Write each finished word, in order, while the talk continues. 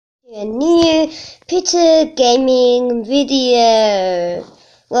A new Peter gaming video.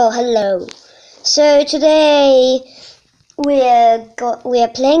 Well, hello. So today we are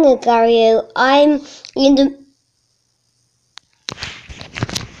playing agario. I'm in the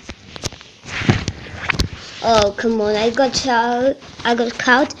Oh come on! I got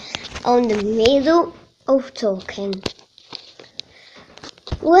caught on the middle of talking.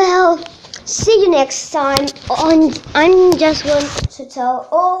 Well, see you next time. I'm just going to tell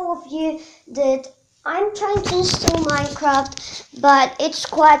all of you that I'm trying to install Minecraft, but it's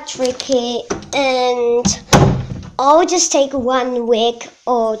quite tricky, and I'll just take 1 week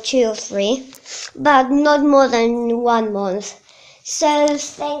or 2 or 3, but not more than 1 month. So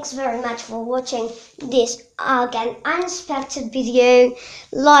thanks very much for watching this again unexpected video.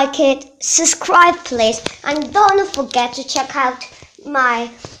 Like it, subscribe please, and don't forget to check out my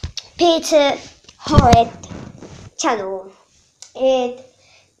Peter Horrid channel.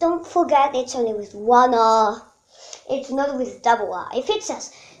 Don't forget it's only with 1 R. It's not with double R. If it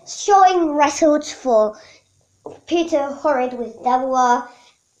says showing results for Peter Horrid with double R,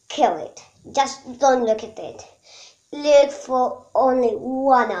 kill it. Just don't look at it. Look for only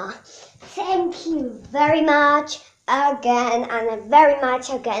 1 R. Thank you very much again, and very much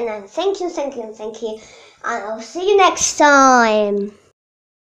again, and thank you, and I'll see you next time.